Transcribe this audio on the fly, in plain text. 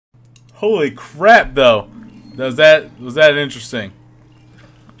Holy crap, though. Was that interesting?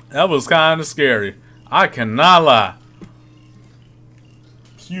 That was kind of scary. I cannot lie.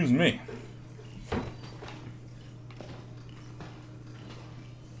 Excuse me.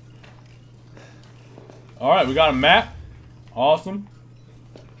 Alright, we got a map. Awesome.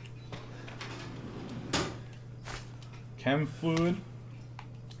 Chem fluid.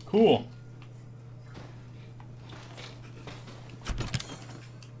 Cool.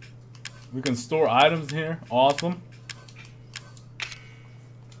 We can store items here. Awesome.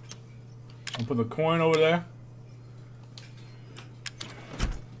 I'll put the coin over there.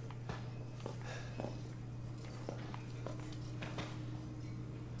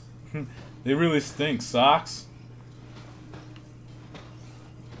 They really stink, socks.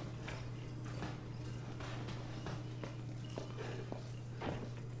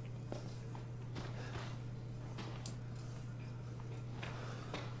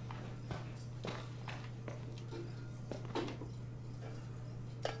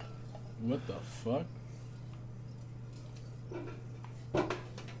 What the fuck?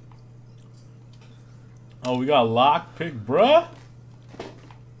 Oh, we got a lockpick, bruh.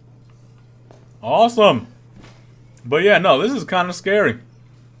 Awesome. But yeah, no, this is kind of scary.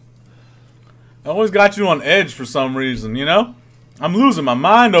 I always got you on edge for some reason, you know? I'm losing my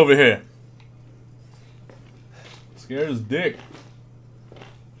mind over here. Scared as dick.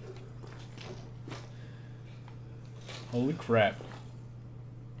 Holy crap.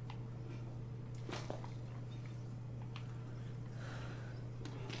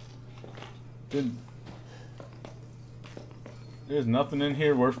 There's nothing in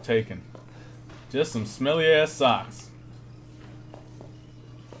here worth taking. Just some smelly ass socks.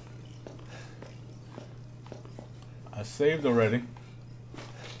 I saved already.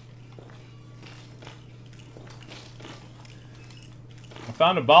 I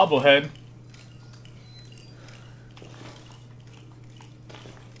found a bobblehead.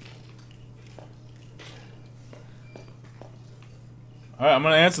 Alright, I'm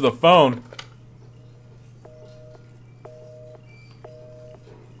gonna answer the phone.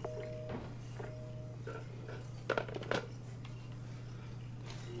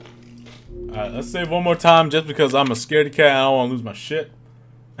 Alright, let's save one more time just because I'm a scaredy cat and I don't want to lose my shit.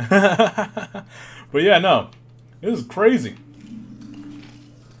 But yeah, no. This is crazy.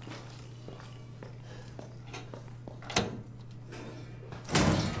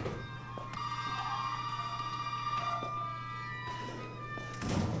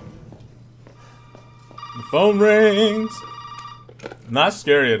 The phone rings. Not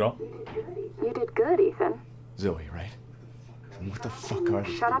scary at all. You did good, Ethan. Zoe, right? And what the fuck are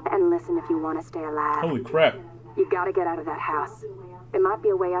they? Shut up and listen if you want to stay alive. Holy crap. You gotta get out of that house. There might be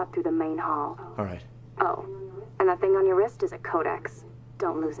a way out through the main hall. Alright. Oh, and that thing on your wrist is a codex.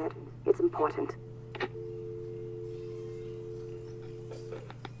 Don't lose it. It's important.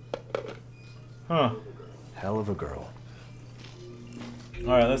 Huh. Hell of a girl.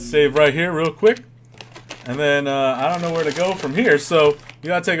 Alright, let's save right here real quick. And then, I don't know where to go from here, so we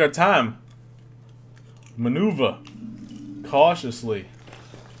gotta take our time. Maneuver. Cautiously.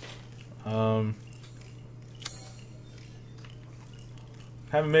 Haven't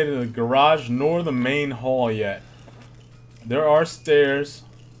made it to the garage nor the main hall yet. There are stairs.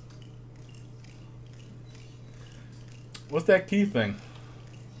 What's that key thing?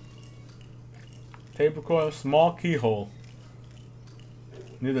 Tape recorder, small keyhole.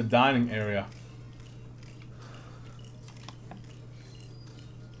 Near the dining area.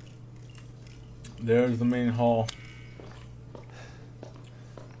 There's the main hall.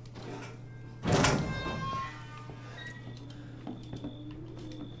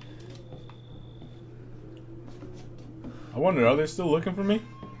 I wonder, are they still looking for me?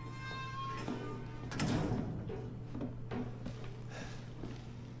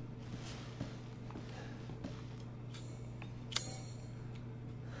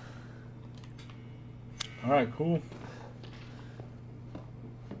 Alright, cool.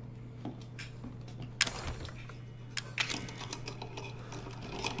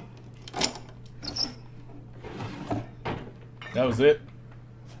 That was it.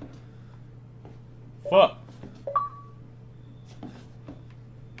 Fuck.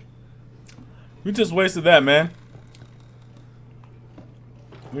 We just wasted that, man.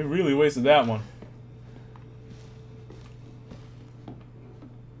 We really wasted that one.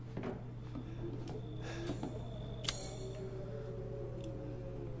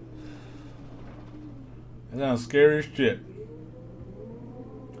 That sounds scary as shit.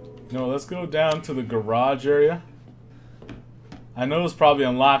 No, let's go down to the garage area. I know it's probably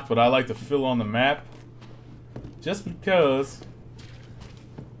unlocked, but I like to fill on the map. Just because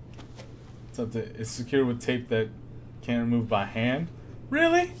It's secured with tape that can't remove by hand.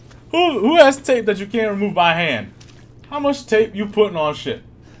 Really? Who has tape that you can't remove by hand? How much tape you putting on shit?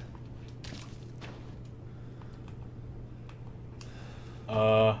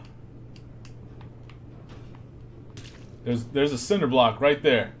 There's a cinder block right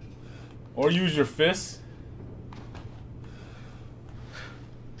there. Or use your fist.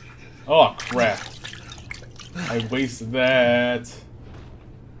 Oh crap. I wasted that.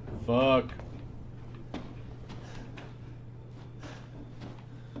 Fuck.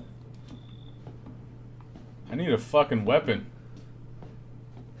 I need a fucking weapon.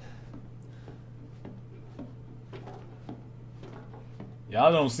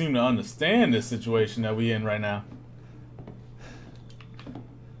 Y'all don't seem to understand this situation that we in right now.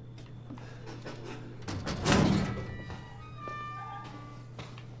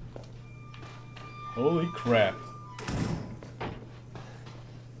 Holy crap.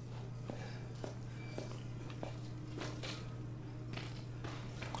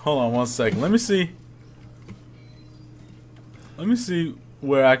 Hold on one second. Let me see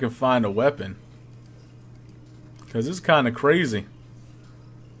where I can find a weapon. Because it's kind of crazy.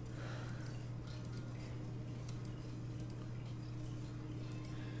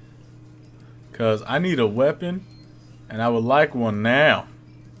 Because I need a weapon, and I would like one now.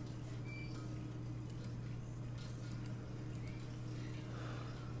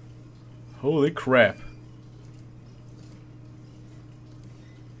 Holy crap.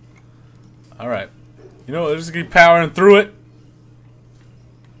 Alright. You know what? Let's just keep powering through it.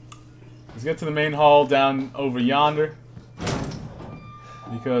 Let's get to the main hall down over yonder.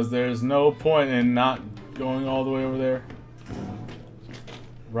 Because there's no point in not going all the way over there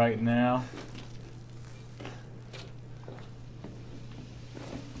right now.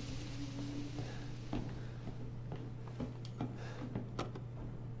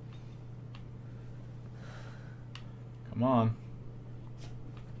 Come on.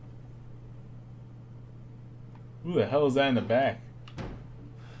 Who the hell is that in the back?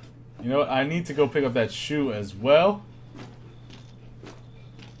 You know what? I need to go pick up that shoe as well.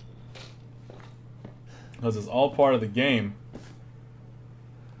 Because it's all part of the game.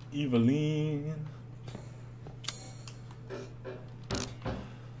 Eveline.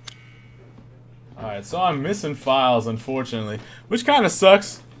 Alright, so I'm missing files, unfortunately. Which kind of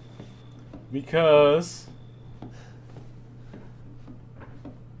sucks. Because...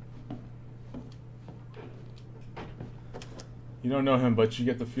 you don't know him, but you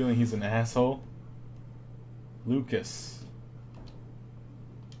get the feeling he's an asshole. Lucas.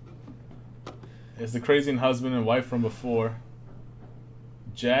 It's the crazy husband and wife from before.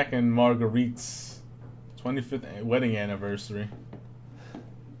 Jack and Marguerite's 25th wedding anniversary.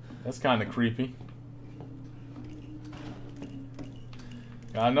 That's kind of creepy.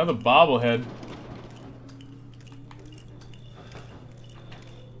 Got another bobblehead.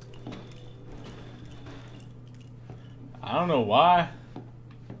 I don't know why.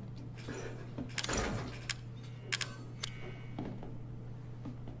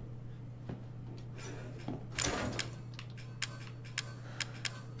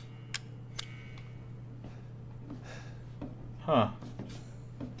 Huh.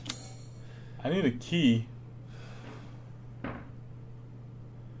 I need a key.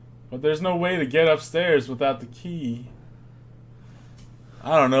 But there's no way to get upstairs without the key.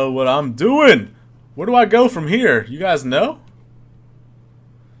 I don't know what I'm doing. Where do I go from here? You guys know?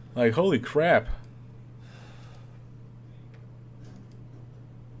 Like, holy crap.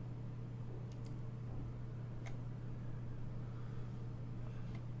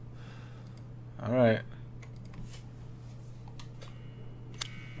 Alright.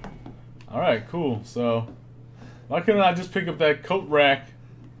 Alright, cool. So, why couldn't I just pick up that coat rack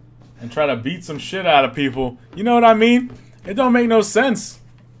and try to beat some shit out of people? You know what I mean? It don't make no sense.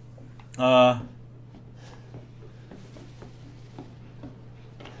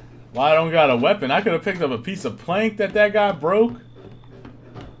 Why I don't got a weapon? I could have picked up a piece of plank that guy broke.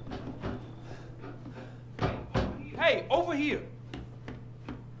 Hey, over here.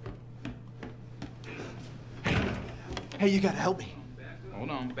 Hey, you gotta help me. Hold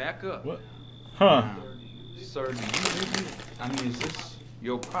on, back up. What? Huh. Sir, do you live here? I mean, is this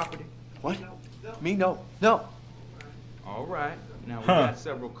your property? What? Me? No. No. All right. Now, we got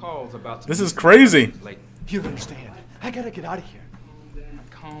several calls about... This is crazy. You don't understand. I gotta get out of here.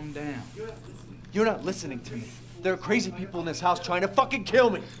 Calm down. You're not listening to me. There are crazy people in this house trying to fucking kill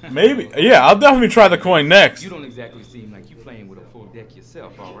me. Maybe. Yeah, I'll definitely try the coin next. You don't exactly seem like you playing with a full deck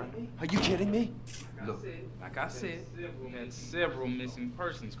yourself, all right? Are you kidding me? Look, like I said, we had several missing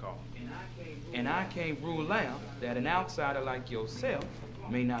persons calls. And I can't rule out that an outsider like yourself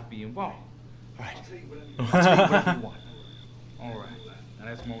may not be involved. Right. I'll tell you whatever you want. All right. Now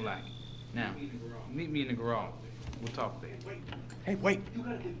that's more like it. Now, meet me in the garage. We'll talk there. Hey, wait.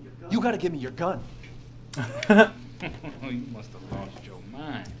 You gotta give me your gun. You must have lost your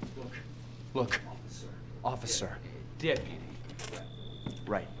mind. Look, officer. Deputy.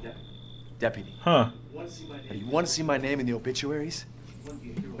 Right. Deputy. Huh. Now, do you want to see my name in the obituaries?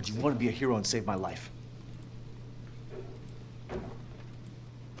 Or do you want to be a hero and save my life?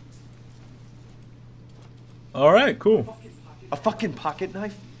 All right, cool. A fucking pocket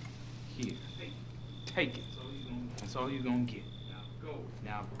knife? Here. Take it. That's all you're gonna get.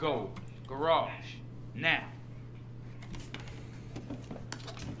 Now go. Garage. Now.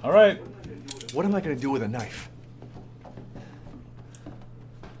 All right. What am I gonna do with a knife?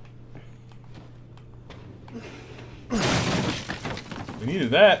 We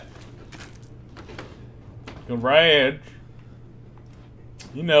needed that. Garage.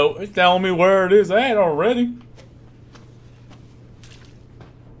 You know, it's telling me where it is at already.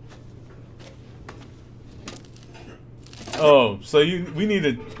 Oh, so we need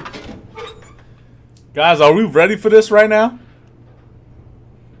to... Guys, are we ready for this right now?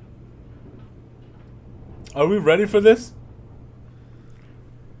 Are we ready for this?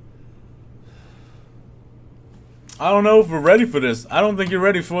 I don't know if we're ready for this. I don't think you're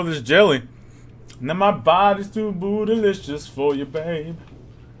ready for this jelly. Now my body's too bootylicious for you, babe.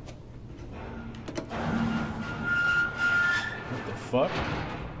 What the fuck?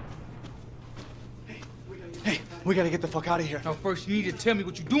 Hey, we gotta get the fuck out of here. Now first you need to tell me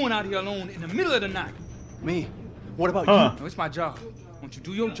what you're doing out here alone in the middle of the night. Me? What about Huh? No, it's my job. Won't you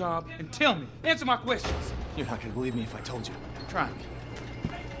do your job and tell me? Answer my questions. you? You're not gonna believe me if I told you. Try me.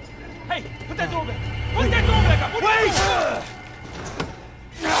 Hey, put that door back. Put that door back up. Put that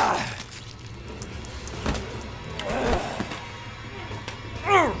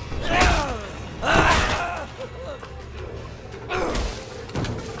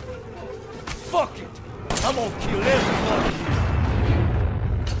Fuck it! I'm gonna kill everybody.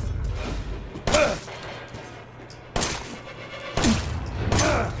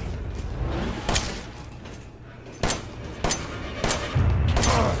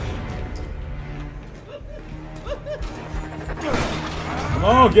 Come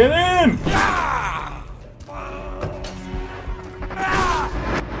on, get in!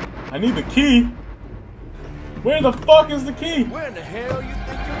 I need the key. Where the fuck is the key? Where in the hell you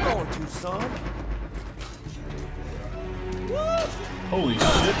think you're going to, son? Holy shit,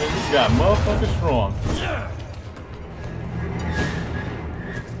 man, this guy motherfucking strong.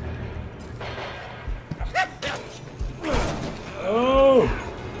 Oh!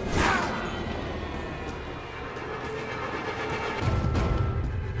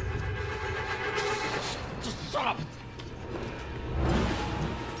 Shut up!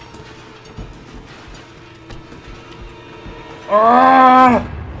 Ah!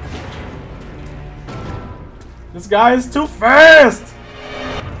 This guy is too fast!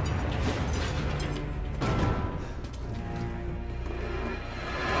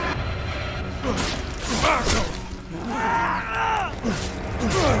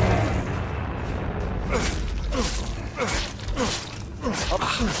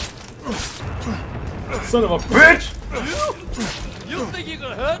 Son of a bitch! You think you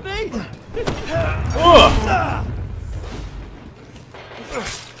gonna hurt me? Ugh!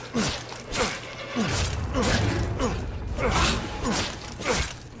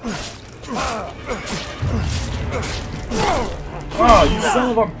 Oh, you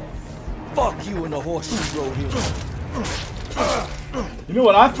son of a... Fuck you and the horse you rode here. You know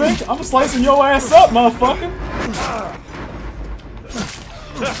what I think? I'm slicing your ass up, motherfucker!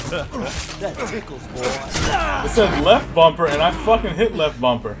 That tickles, boy. It said left bumper, and I fucking hit left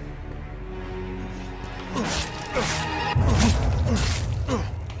bumper.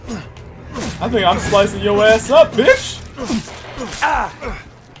 I think I'm slicing your ass up, bitch!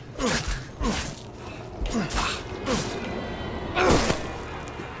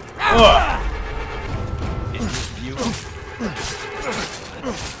 Ugh.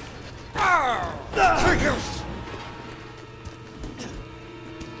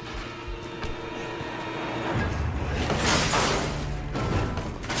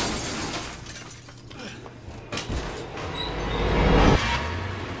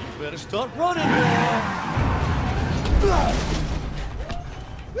 Better start running, boy.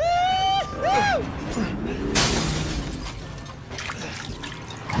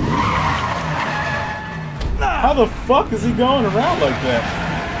 How the fuck is he going around like that?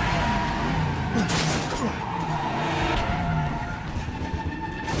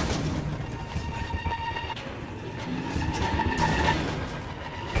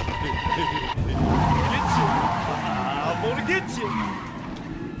 I'm gonna get you.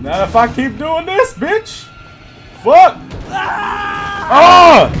 Now if I keep doing this, bitch. Fuck.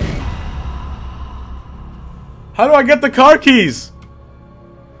 Ah! How do I get the car keys?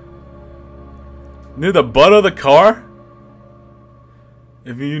 Near the butt of the car?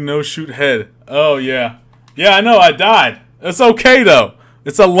 If you no shoot head. Oh yeah. Yeah, I know I died. It's okay though.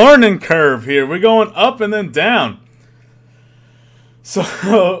 It's a learning curve here. We're going up and then down.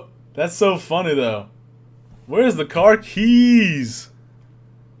 So that's so funny though. Where's the car keys?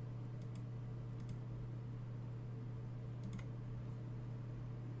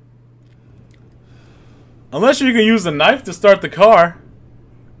 Unless you can use the knife to start the car.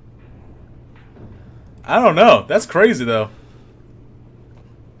 I don't know. That's crazy though.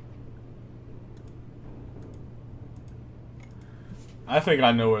 I think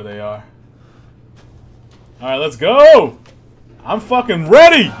I know where they are. Alright, let's go! I'm fucking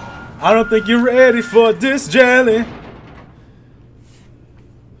ready! I don't think you're ready for this jelly.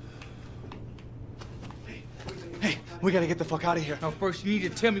 Hey, we gotta get the fuck out of here. Now, first, you need to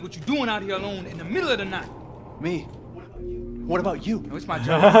tell me what you're doing out here alone in the middle of the night. Me? What about you? No, it's my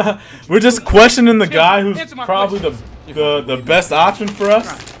job. We're just questioning the guy who's probably the best option for us.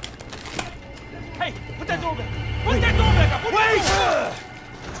 Hey, put that door back. Put that door back up. Wait!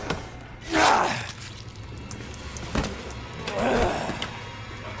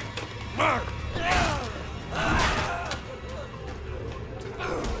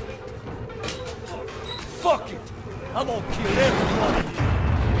 Fuck it! I'm gonna kill everybody.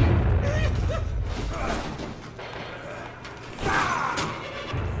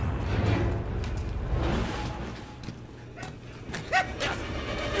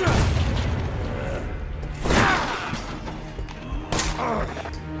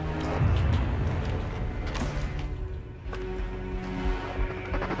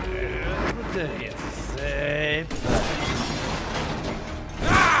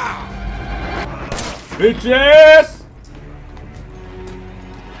 Bitches!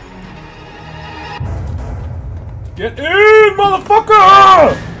 Get in,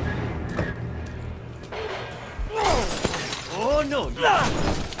 motherfucker! Oh no! I'm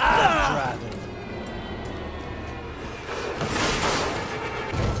driving.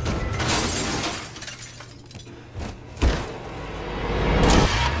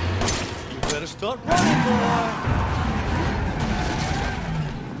 You better start running, boy.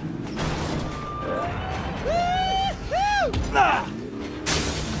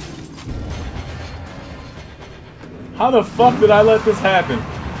 How the fuck did I let this happen?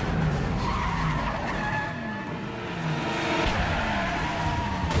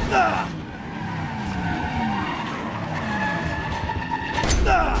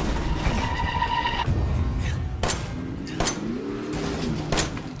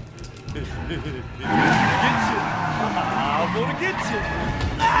 I'm gonna get you.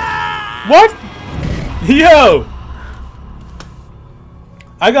 What? Yo!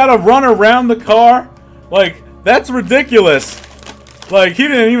 I gotta run around the car? Like, that's ridiculous. Like, he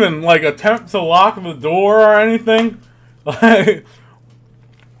didn't even, like, attempt to lock the door or anything. Like,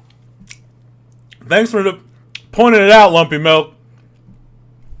 thanks for pointing it out, Lumpy Milk.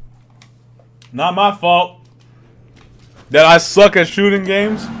 Not my fault that I suck at shooting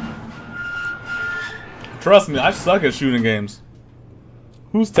games. Trust me, I suck at shooting games.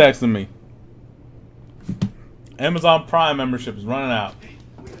 Who's texting me? Amazon Prime membership is running out.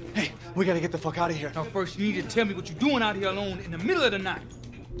 Hey, we gotta get the fuck out of here. Now, first, you need to tell me what you're doing out here alone in the middle of the night.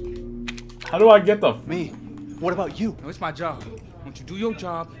 How do I get the... Me? What about you? No, it's my job. Won't you do your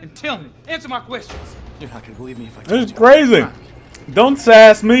job and tell me? Answer my questions. You're not gonna believe me if I This tell is you. crazy. Don't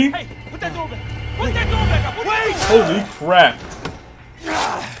sass me. Hey, put that door back. Put that door back up. Wait! Holy crap.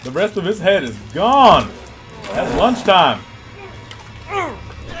 The rest of his head is gone. That's lunchtime.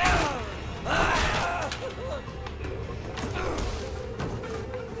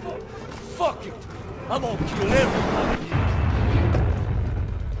 Fuck it! I'm gonna kill everybody.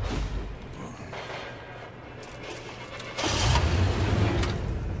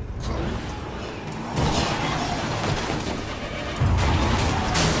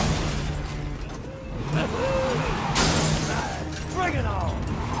 Bring it on!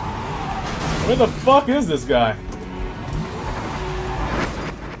 Where the fuck is this guy?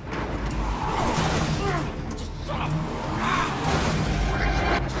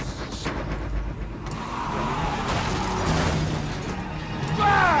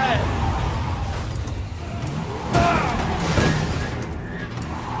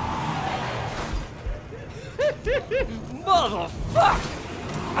 Motherfucker!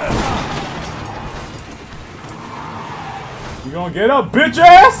 You gonna get up, bitch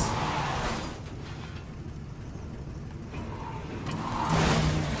ass?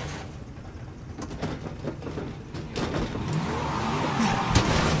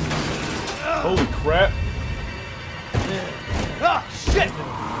 shit!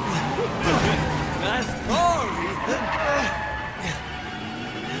 Nice car, Ethan.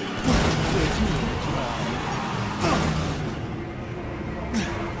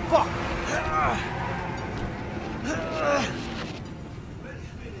 Fuck!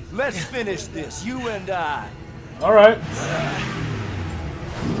 Let's finish this, you and I. All right.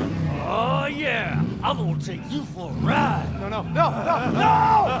 Oh yeah, I'm gonna take you for a ride. No!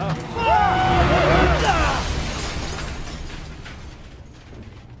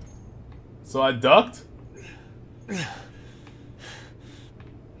 So I ducked?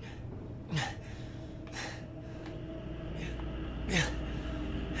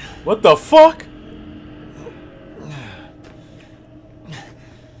 What the fuck?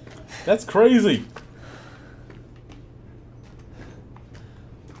 That's crazy.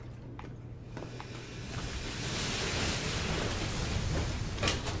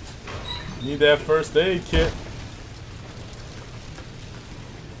 Need that first aid kit.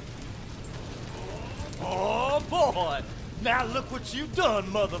 Oh boy! Now look what you've done,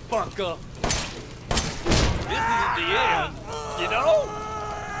 motherfucker! This isn't the end, you know?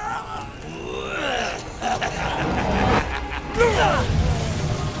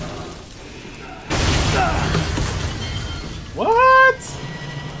 What?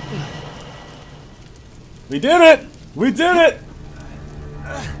 We did it! We did it!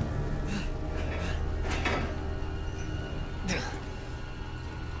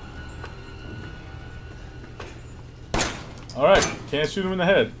 Alright, can't shoot him in the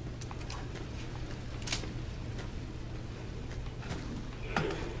head.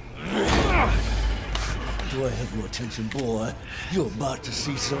 Do I have your attention, boy? You're about to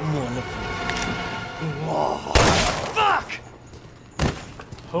see something wonderful. Oh, fuck!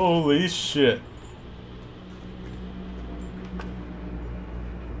 Holy shit.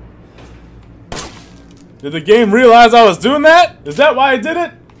 Did the game realize I was doing that? Is that why I did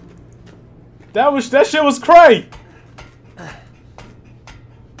it? That shit was cray.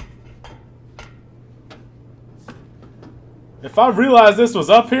 If I realized this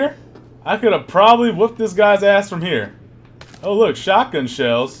was up here, I could have probably whooped this guy's ass from here. Oh look, shotgun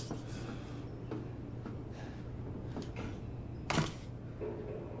shells.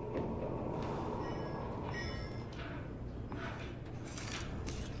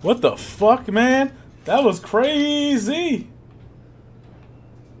 What the fuck, man? That was crazy.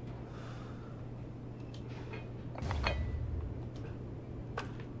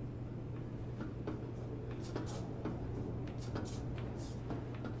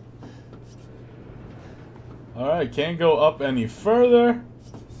 Alright, can't go up any further.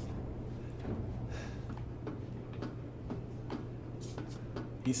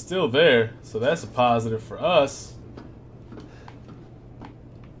 He's still there, so that's a positive for us.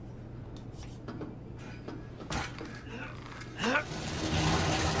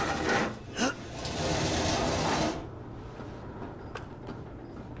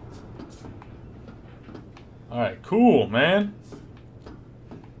 Alright, cool, man.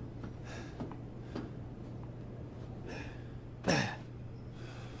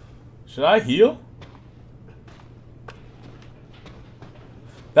 Should I heal?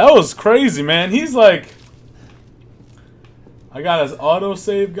 That was crazy, man. He's like... I got his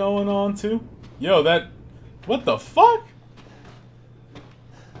autosave going on, too. Yo, that... What the fuck?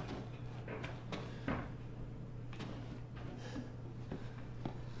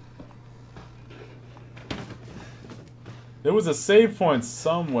 There was a save point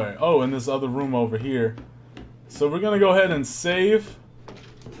somewhere. Oh, in this other room over here. So we're gonna go ahead and save.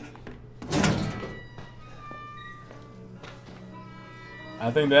 I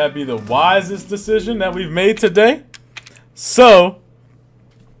think that'd be the wisest decision that we've made today. So,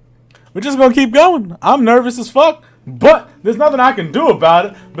 we're just gonna keep going. I'm nervous as fuck, but there's nothing I can do about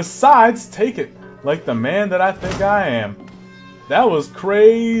it besides take it like the man that I think I am. That was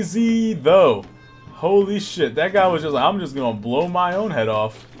crazy, though. Holy shit, that guy was just like, I'm just gonna blow my own head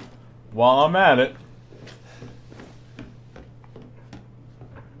off while I'm at it.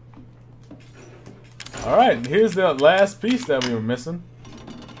 Alright, and here's the last piece that we were missing.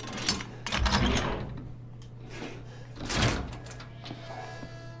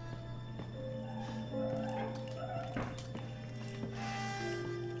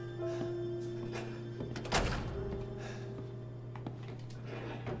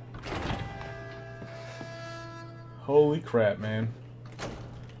 Holy crap, man.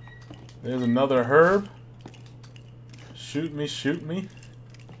 There's another herb. Shoot me, shoot me.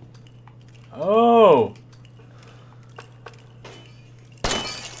 Oh!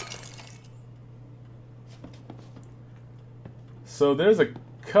 So there's a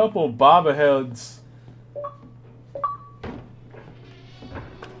couple bobbleheads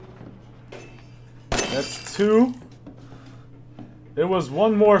That's 2. There was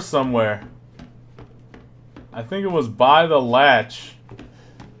one more somewhere. I think it was by the latch.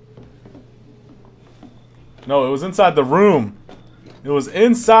 No, it was inside the room. It was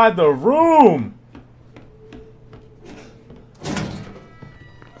inside the room!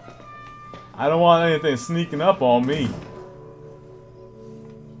 I don't want anything sneaking up on me.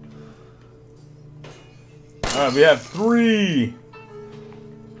 Alright, we have 3.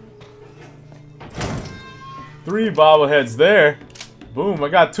 3 bobbleheads there. Boom, I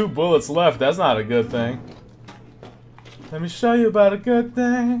got 2 bullets left. That's not a good thing. Let me show you about a good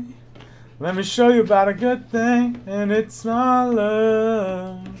thing. Let me show you about a good thing. And it's my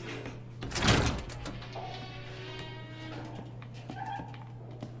love.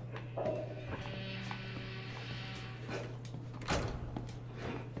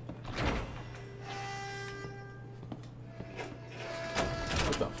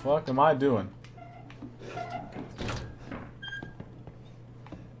 What the fuck am I doing?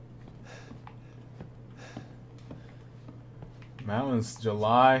 Mountains,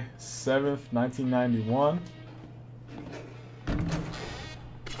 July 7th, 1991.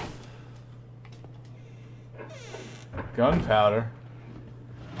 Gunpowder.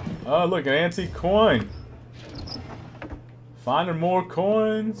 Oh, look, an antique coin. Finding more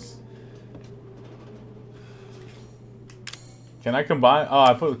coins. Can I combine? Oh,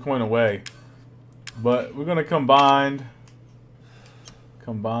 I put the coin away. But we're gonna combine.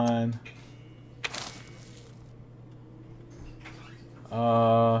 Combine.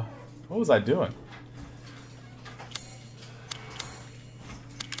 What was I doing?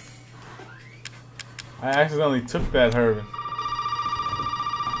 I accidentally took that herb.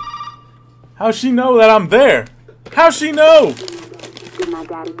 How'd she know that I'm there? How'd she know? Did my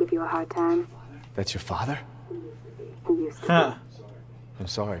daddy give you a hard time? That's your father? He used to. Huh. I'm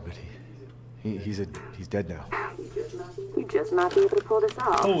sorry, but he's dead now. You just might be able to pull this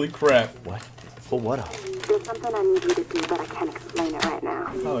off. Holy crap. What? Pull what up? There's something I need you to do, but I can't explain it right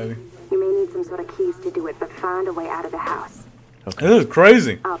now. Oh, baby. You may need some sort of keys to do it, but find a way out of the house. Okay. This is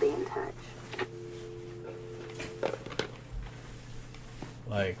crazy. I'll be in touch.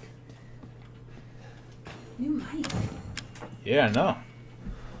 Like, New mic. yeah, I know.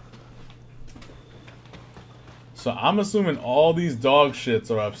 So I'm assuming all these dog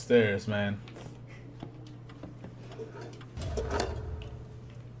shits are upstairs, man.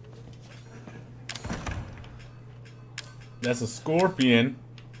 That's a scorpion.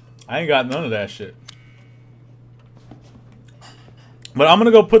 I ain't got none of that shit. But I'm gonna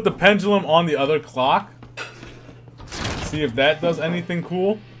go put the pendulum on the other clock. See if that does anything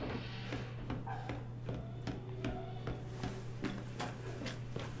cool.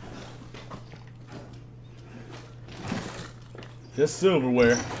 Just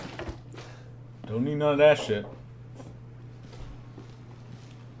silverware. Don't need none of that shit.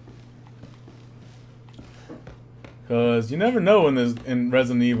 Cause you never know in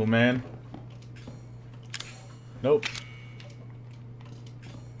Resident Evil, man. Nope.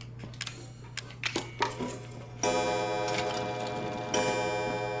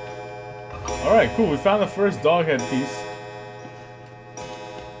 Alright, cool. We found the first dog head piece.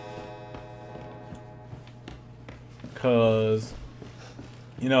 Cause,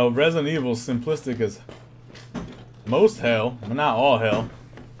 you know, Resident Evil is simplistic as most hell, but not all hell.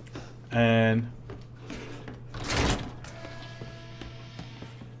 And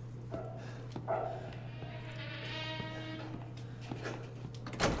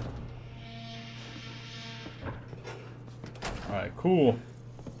alright, cool.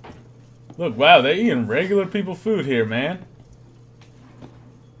 Look, wow, they're eating regular people food here, man.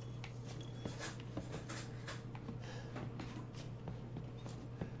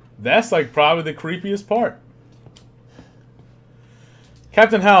 That's like probably the creepiest part.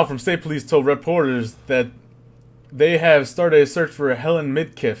 Captain Howell from State Police told reporters that they have started a search for Helen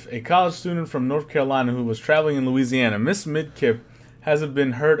Midkiff, a college student from North Carolina who was traveling in Louisiana. Miss Midkiff hasn't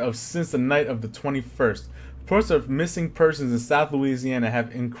been heard of since the night of the 21st. Reports of missing persons in South Louisiana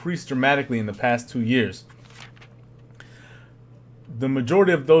have increased dramatically in the past 2 years. The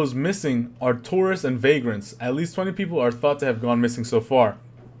majority of those missing are tourists and vagrants. At least 20 people are thought to have gone missing so far.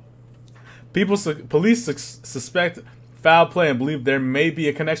 Police suspect foul play and believe there may be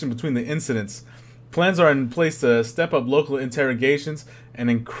a connection between the incidents. Plans are in place to step up local interrogations and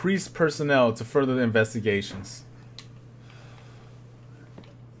increase personnel to further the investigations.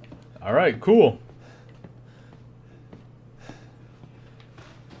 Alright, cool.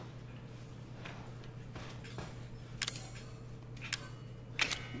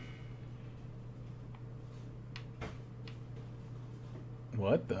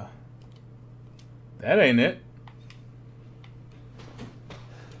 What the? That ain't it.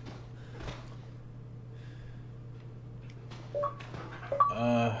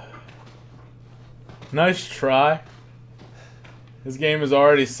 Nice try. This game is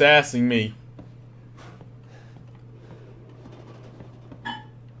already sassing me.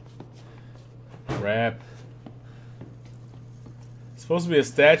 Crap. It's supposed to be a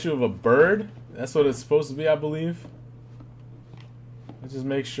statue of a bird. That's what it's supposed to be, I believe. Let's just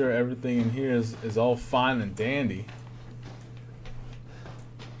make sure everything in here is all fine and dandy.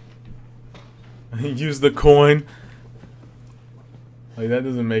 Use the coin. Like, that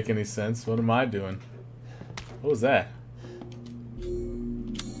doesn't make any sense. What am I doing? What was that?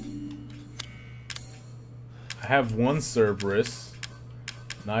 I have one Cerberus.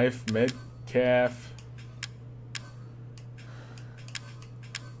 Knife, med calf.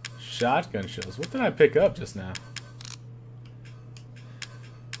 Shotgun shells. What did I pick up just now?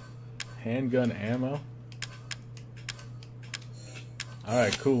 Handgun ammo.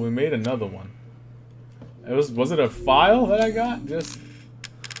 Alright, cool. We made another one. Was it a file that I got? Just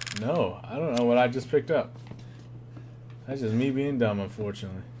no. I don't know what I just picked up. That's just me being dumb,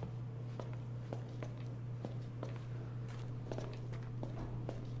 unfortunately.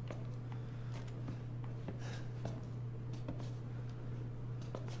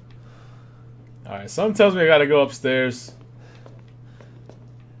 Alright, something tells me I gotta go upstairs.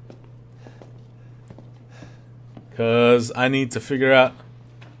 Because I need to figure out...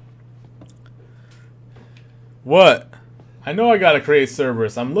 What? I know I gotta create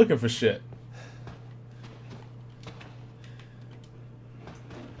Cerberus. I'm looking for shit.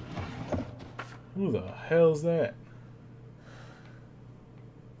 Who the hell's that?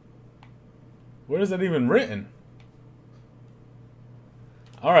 Where is that even written?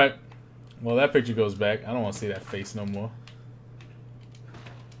 Alright. Well, that picture goes back. I don't want to see that face no more.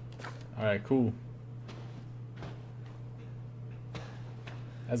 Alright, cool.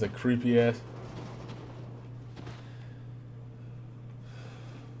 That's a creepy ass.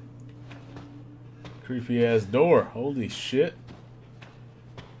 Creepy ass door. Holy shit.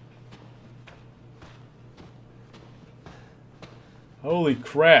 Holy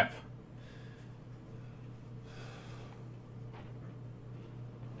crap.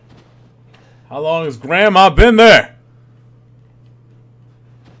 How long has Grandma been there?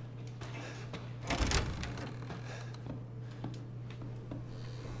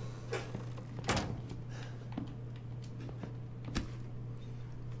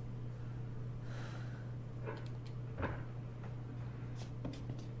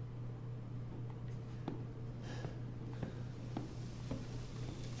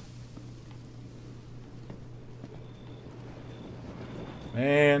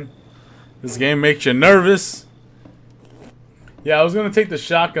 Man, this game makes you nervous. Yeah, I was gonna take the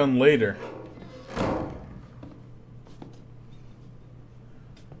shotgun later.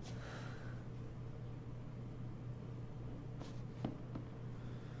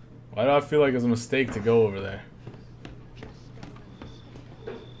 Why do I feel like it's a mistake to go over there?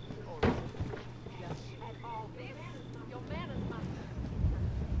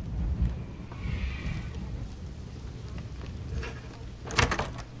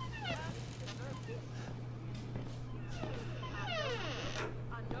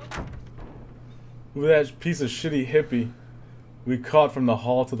 Who that piece of shitty hippie we caught from the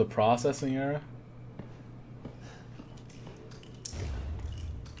hall to the processing area?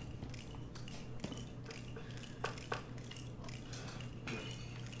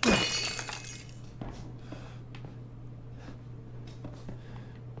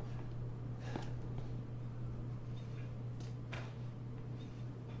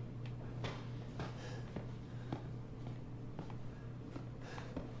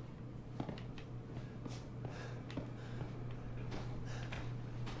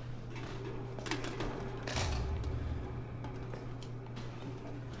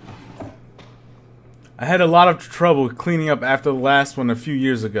 I had a lot of trouble cleaning up after the last one a few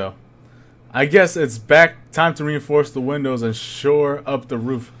years ago. I guess it's back time to reinforce the windows and shore up the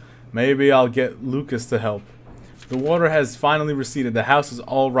roof. Maybe I'll get Lucas to help. The water has finally receded. The house is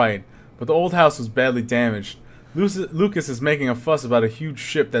all right, but the old house was badly damaged. Lucas is making a fuss about a huge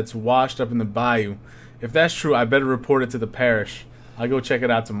ship that's washed up in the bayou. If that's true, I better report it to the parish. I'll go check it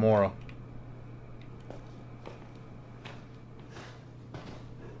out tomorrow.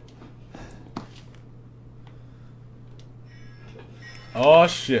 Oh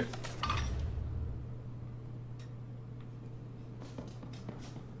shit.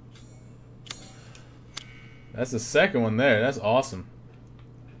 That's the second one there. That's awesome.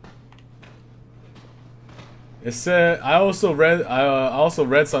 It said I also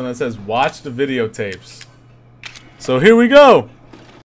read something that says watch the videotapes. So here we go.